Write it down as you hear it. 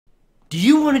Do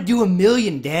you want to do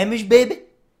 1,000,000 damage, baby?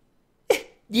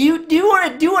 Do you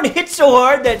want to hit so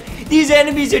hard that these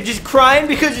enemies are just crying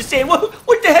because they're saying,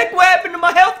 what the heck, what happened to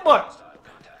my health bar?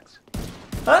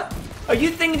 Huh? Are you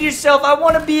thinking to yourself, I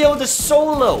want to be able to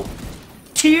solo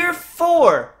tier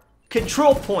 4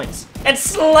 control points and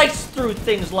slice through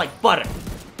things like butter?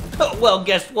 Well,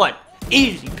 guess what?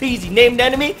 Easy peasy named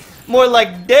enemy. More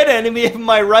like dead enemy, am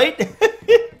I right?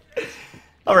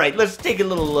 Alright, let's take a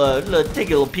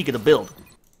little peek at the build.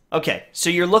 Okay, so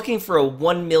you're looking for a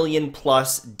 1,000,000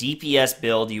 plus DPS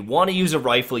build. You want to use a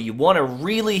rifle. You want to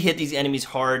really hit these enemies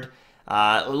hard.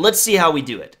 Let's see how we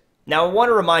do it. Now, I want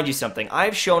to remind you something.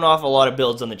 I've shown off a lot of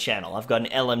builds on the channel. I've got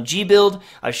an LMG build.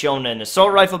 I've shown an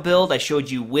assault rifle build. I showed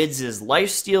you Wids'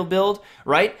 lifesteal build,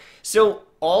 right? So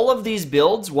all of these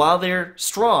builds, while they're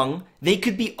strong, they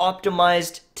could be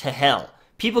optimized to hell.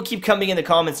 People keep coming in the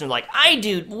comments and they're like, I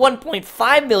do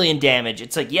 1.5 million damage.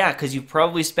 It's like, yeah, because you've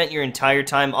probably spent your entire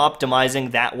time optimizing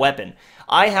that weapon.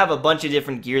 I have a bunch of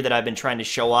different gear that I've been trying to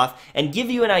show off and give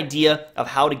you an idea of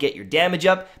how to get your damage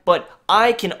up, but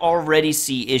I can already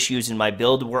see issues in my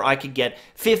build where I could get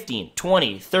 15,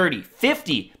 20, 30,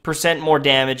 50% more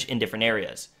damage in different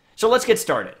areas. So let's get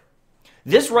started.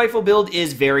 This rifle build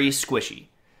is very squishy.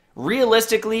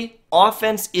 Realistically,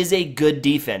 offense is a good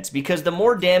defense because the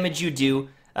more damage you do,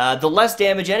 the less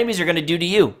damage enemies are going to do to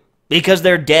you because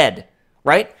they're dead,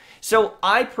 right? So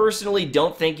I personally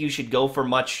don't think you should go for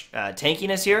much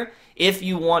tankiness here if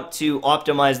you want to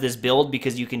optimize this build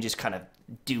because you can just kind of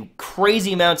do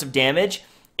crazy amounts of damage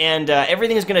and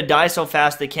everything is going to die so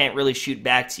fast they can't really shoot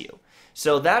back to you.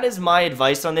 So that is my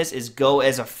advice on this, is go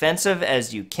as offensive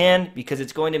as you can because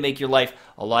it's going to make your life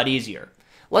a lot easier.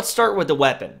 Let's start with the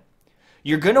weapon.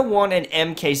 You're going to want an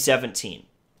MK17.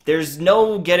 There's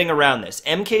no getting around this.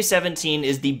 MK17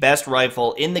 is the best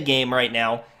rifle in the game right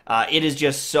now. It is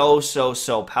just so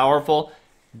powerful.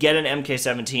 Get an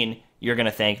MK17. You're going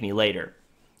to thank me later.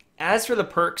 As for the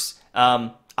perks,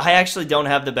 I actually don't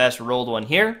have the best rolled one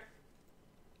here.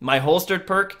 My holstered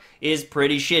perk is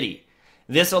pretty shitty.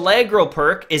 This Allegro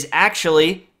perk is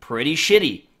actually pretty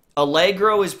shitty.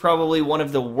 Allegro is probably one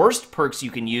of the worst perks you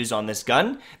can use on this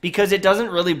gun because it doesn't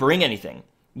really bring anything.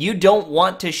 You don't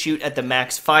want to shoot at the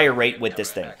max fire rate with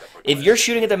this thing. If you're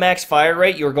shooting at the max fire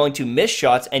rate, you're going to miss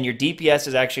shots and your DPS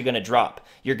is actually going to drop.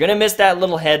 You're going to miss that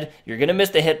little head. You're going to miss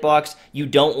the hitbox. You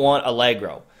don't want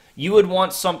Allegro. You would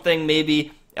want something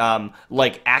maybe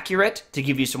like accurate to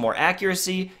give you some more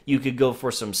accuracy. You could go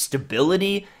for some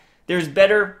stability. There's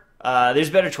better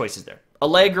choices there.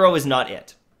 Allegro is not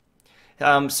it.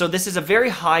 So this is a very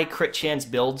high crit chance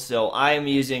build, so I am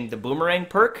using the Boomerang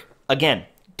perk. Again,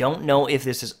 don't know if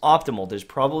this is optimal. There's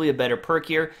probably a better perk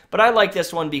here, but I like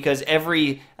this one because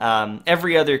every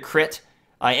other crit,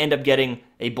 I end up getting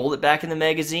a bullet back in the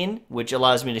magazine, which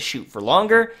allows me to shoot for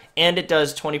longer, and it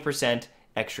does 20%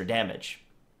 extra damage.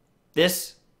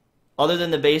 This, other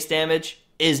than the base damage,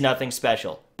 is nothing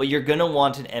special, but you're going to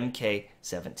want an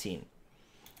MK17.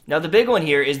 Now the big one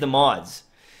here is the mods.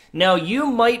 Now, you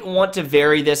might want to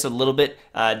vary this a little bit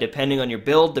depending on your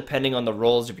build, depending on the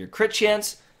rolls of your crit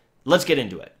chance. Let's get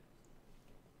into it.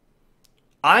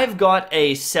 I've got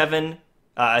a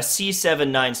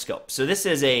C7-9 scope. So this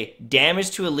is a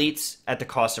damage to elites at the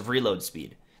cost of reload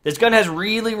speed. This gun has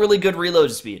really good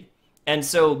reload speed. And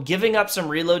so giving up some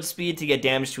reload speed to get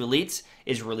damage to elites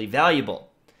is really valuable.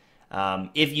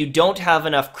 If you don't have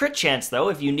enough crit chance, though,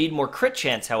 if you need more crit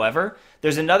chance, however,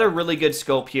 there's another really good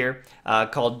scope here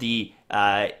called the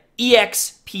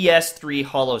EXPS3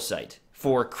 Hollow Sight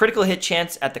for critical hit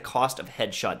chance at the cost of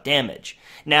headshot damage.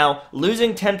 Now,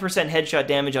 losing 10% headshot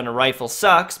damage on a rifle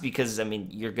sucks because, I mean,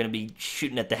 you're going to be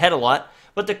shooting at the head a lot,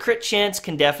 but the crit chance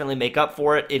can definitely make up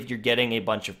for it if you're getting a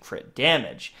bunch of crit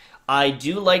damage. I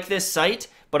do like this sight,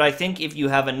 but I think if you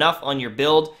have enough on your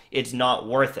build, it's not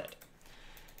worth it.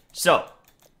 So,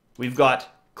 we've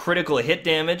got critical hit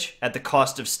damage at the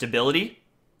cost of stability.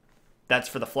 That's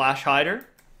for the flash hider.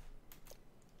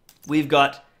 We've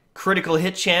got critical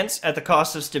hit chance at the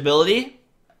cost of stability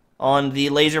on the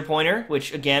laser pointer,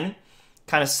 which again,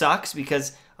 kind of sucks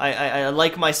because I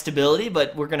like my stability,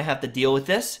 but we're going to have to deal with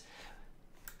this.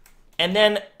 And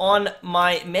then on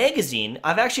my magazine,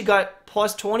 I've actually got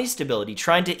plus 20 stability,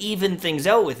 trying to even things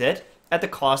out with it at the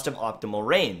cost of optimal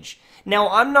range. Now,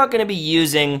 I'm not going to be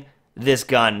using this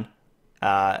gun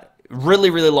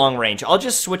really long range. I'll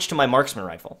just switch to my marksman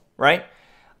rifle, right?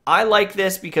 I like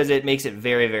this because it makes it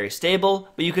very stable,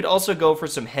 but you could also go for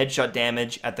some headshot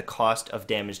damage at the cost of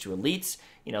damage to elites.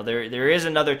 You know, there is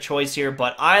another choice here,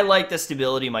 but I like the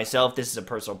stability myself. This is a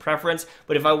personal preference.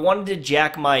 But if I wanted to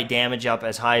jack my damage up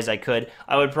as high as I could,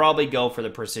 I would probably go for the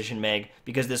Precision Mag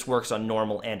because this works on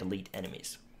normal and elite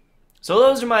enemies. So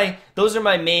those are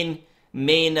my main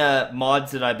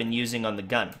mods that I've been using on the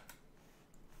gun.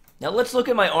 Now let's look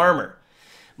at my armor.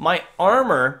 My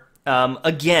armor,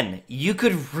 again, you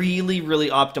could really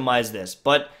optimize this,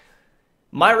 but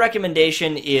my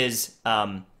recommendation is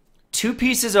 2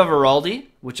 pieces of Heraldry,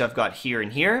 which I've got here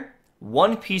and here,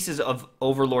 1 pieces of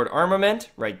Overlord Armament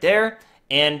right there,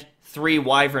 and 3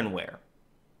 Wyvern Wear.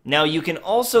 Now you can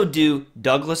also do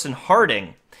Douglas and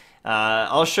Harding.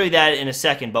 I'll show you that in a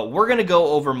second, but we're going to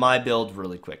go over my build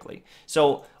really quickly.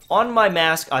 So on my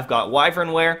mask, I've got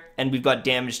Wyvern Wear, and we've got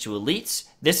damage to elites.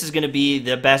 This is going to be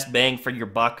the best bang for your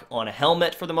buck on a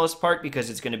helmet for the most part, because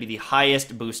it's going to be the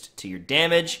highest boost to your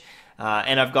damage.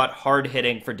 And I've got hard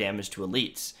hitting for damage to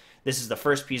elites. This is the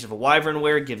first piece of a Wyvern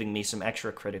Wear, giving me some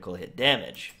extra critical hit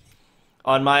damage.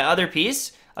 On my other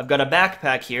piece, I've got a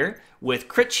backpack here with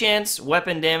crit chance,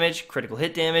 weapon damage, critical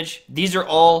hit damage. These are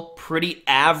all pretty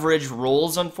average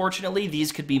rolls, unfortunately.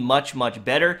 These could be much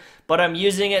better, but I'm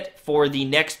using it for the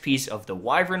next piece of the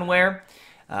Wyvern Wear.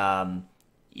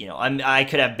 You know, I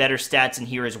could have better stats in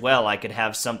here as well. I could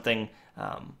have something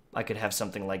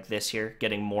like this here,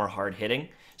 getting more hard hitting.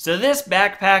 So this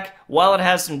backpack, while it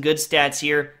has some good stats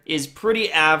here, is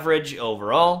pretty average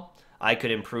overall. I could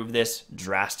improve this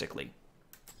drastically.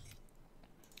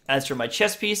 As for my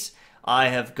chest piece, I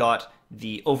have got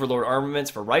the Overlord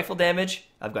Armaments for rifle damage,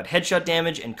 I've got headshot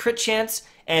damage and crit chance,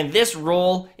 and this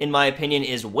roll, in my opinion,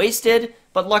 is wasted,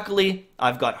 but luckily,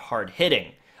 I've got hard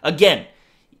hitting. Again,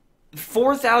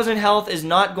 4,000 health is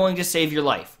not going to save your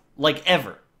life, like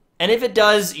ever. And if it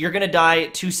does, you're going to die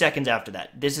 2 seconds after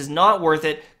that. This is not worth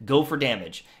it. Go for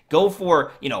damage. Go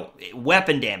for, you know,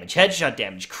 weapon damage, headshot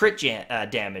damage, crit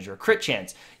damage, or crit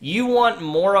chance. You want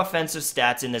more offensive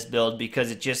stats in this build because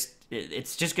it's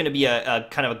just going to be a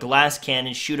kind of a glass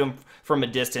cannon, shoot them from a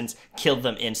distance, kill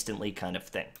them instantly kind of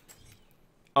thing.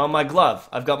 On my glove,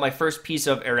 I've got my first piece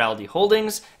of Heraldry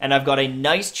Holdings, and I've got a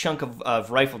nice chunk of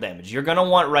rifle damage. You're going to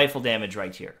want rifle damage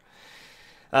right here.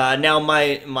 Now,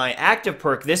 my active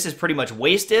perk, this is pretty much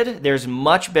wasted. There's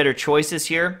much better choices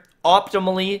here.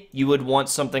 Optimally, you would want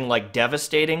something like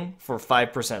Devastating for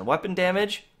 5% weapon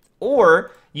damage,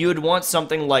 or you would want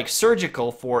something like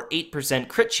Surgical for 8%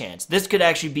 crit chance. This could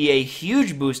actually be a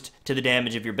huge boost to the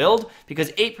damage of your build,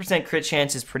 because 8% crit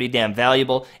chance is pretty damn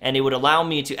valuable, and it would allow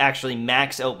me to actually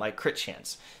max out my crit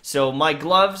chance. So my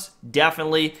gloves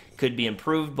definitely could be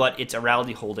improved, but it's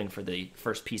Heraldry Holding for the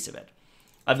first piece of it.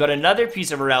 I've got another piece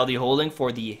of Heraldry Holding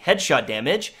for the headshot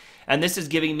damage, and this is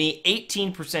giving me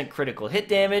 18% critical hit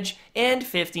damage and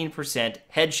 15%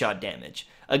 headshot damage.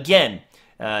 Again,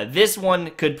 this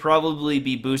one could probably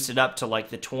be boosted up to like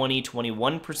the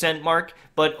 20-21% mark,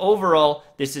 but overall,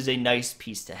 this is a nice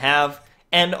piece to have.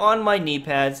 And on my knee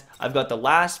pads, I've got the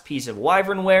last piece of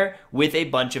Wyvern Wear with a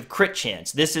bunch of crit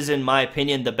chance. This is, in my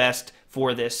opinion, the best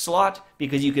for this slot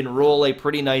because you can roll a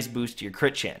pretty nice boost to your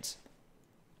crit chance.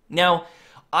 Now,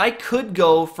 I could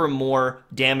go for more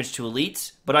damage to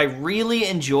elites, but I really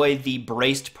enjoy the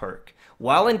braced perk.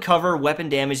 While in cover, weapon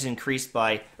damage is increased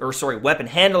by, weapon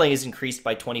handling is increased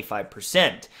by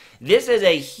 25%. This is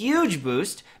a huge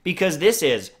boost because this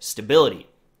is stability,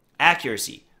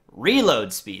 accuracy,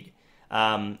 reload speed,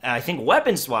 I think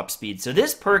weapon swap speed. So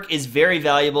this perk is very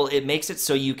valuable. It makes it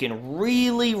so you can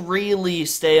really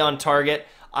stay on target.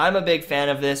 I'm a big fan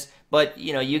of this, but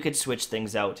you know, you could switch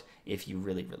things out if you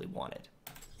really wanted.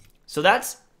 So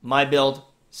that's my build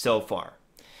so far.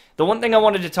 The one thing I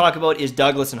wanted to talk about is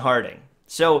Douglas and Harding.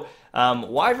 So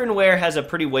Wyvern Wear has a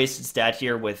pretty wasted stat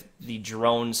here with the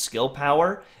drone skill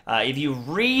power. If you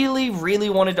really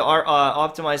wanted to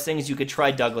optimize things, you could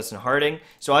try Douglas and Harding.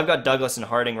 So I've got Douglas and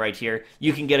Harding right here.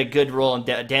 You can get a good roll on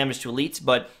damage to elites,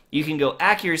 but you can go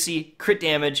accuracy, crit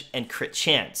damage, and crit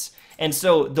chance. And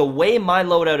so the way my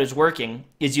loadout is working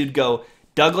is you'd go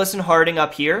Douglas and Harding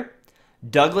up here,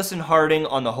 Douglas and Harding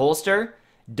on the holster,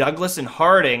 Douglas and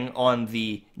Harding on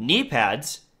the knee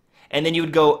pads, and then you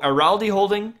would go Heraldry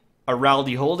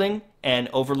Holding, and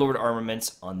Overlord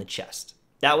Armaments on the chest.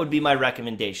 That would be my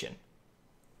recommendation.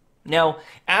 Now,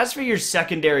 as for your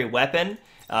secondary weapon,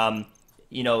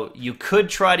 you know, you could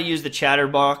try to use the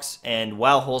Chatterbox, and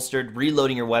while holstered,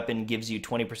 reloading your weapon gives you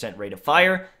 20% rate of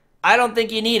fire. I don't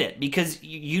think you need it, because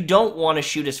you don't want to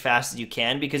shoot as fast as you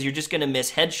can, because you're just going to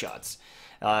miss headshots.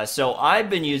 So I've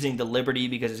been using the Liberty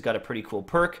because it's got a pretty cool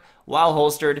perk. While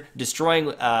holstered,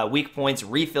 destroying weak points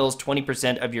refills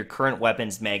 20% of your current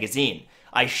weapon's magazine.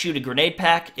 I shoot a grenade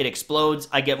pack, it explodes,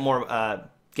 I get more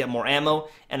get more ammo,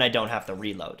 and I don't have to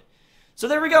reload. So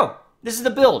there we go. This is the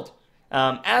build.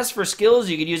 As for skills,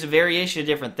 you could use a variation of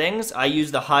different things. I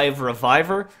use the Hive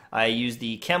Reviver. I use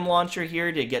the Chem Launcher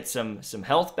here to get some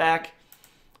health back.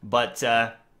 But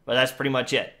that's pretty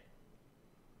much it.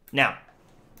 Now,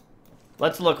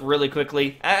 let's look really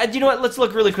quickly. You know what? Let's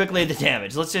look really quickly at the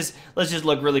damage. Let's just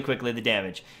look really quickly at the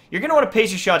damage. You're gonna want to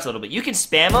pace your shots a little bit. You can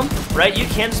spam them, right? You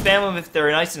can spam them if they're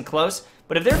nice and close.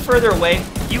 But if they're further away,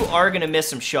 you are gonna miss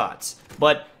some shots.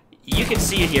 But you can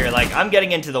see it here, like, I'm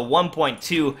getting into the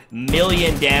 1.2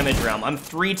 million damage realm. I'm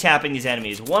 3-tapping these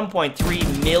enemies.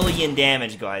 1.3 million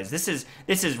damage, guys. This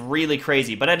is really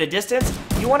crazy. But at a distance,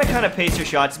 you want to kind of pace your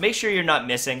shots. Make sure you're not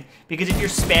missing, because if you're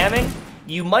spamming,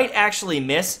 you might actually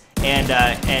miss, and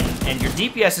your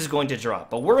DPS is going to drop.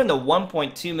 But we're in the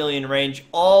 1.2 million range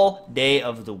all day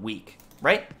of the week,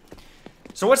 right?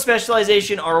 So what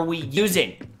specialization are we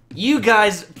using? You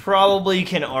guys probably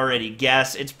can already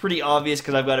guess. It's pretty obvious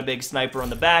because I've got a big sniper on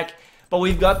the back, but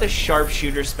we've got the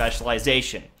sharpshooter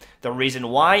specialization. The reason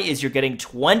why is you're getting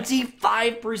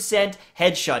 25%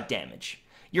 headshot damage.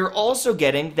 You're also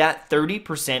getting that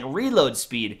 30% reload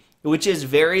speed, which is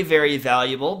very, very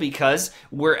valuable because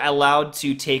we're allowed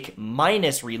to take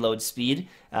minus reload speed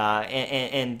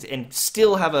and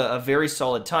still have a very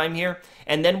solid time here.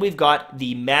 And then we've got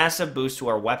the massive boost to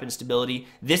our weapon stability.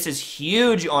 This is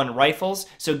huge on rifles,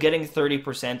 so getting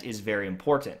 30% is very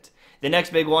important. The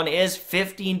next big one is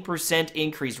 15%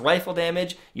 increased rifle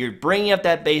damage. You're bringing up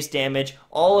that base damage.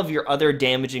 All of your other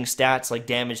damaging stats, like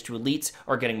damage to elites,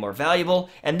 are getting more valuable.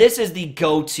 And this is the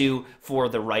go-to for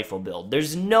the rifle build.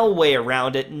 There's no way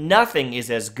around it. Nothing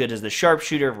is as good as the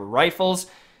sharpshooter for rifles.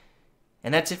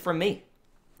 And that's it from me.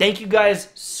 Thank you guys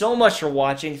so much for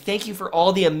watching. Thank you for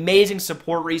all the amazing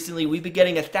support recently. We've been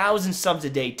getting 1,000 subs a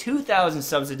day, 2,000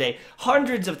 subs a day,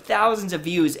 hundreds of thousands of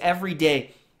views every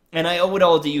day. And I owe it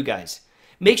all to you guys.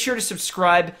 Make sure to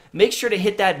subscribe. Make sure to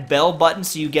hit that bell button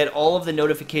so you get all of the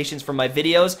notifications from my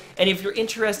videos. And if you're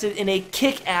interested in a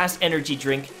kick-ass energy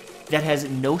drink that has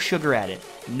no sugar added,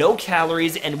 no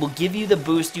calories, and will give you the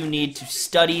boost you need to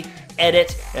study,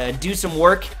 edit, do some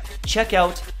work, check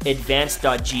out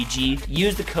advanced.gg.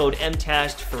 Use the code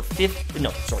MTASHED for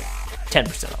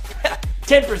 10% off.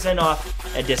 10%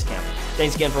 off a discount.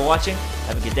 Thanks again for watching.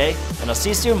 Have a good day, and I'll see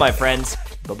you soon, my friends.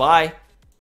 Bye-bye.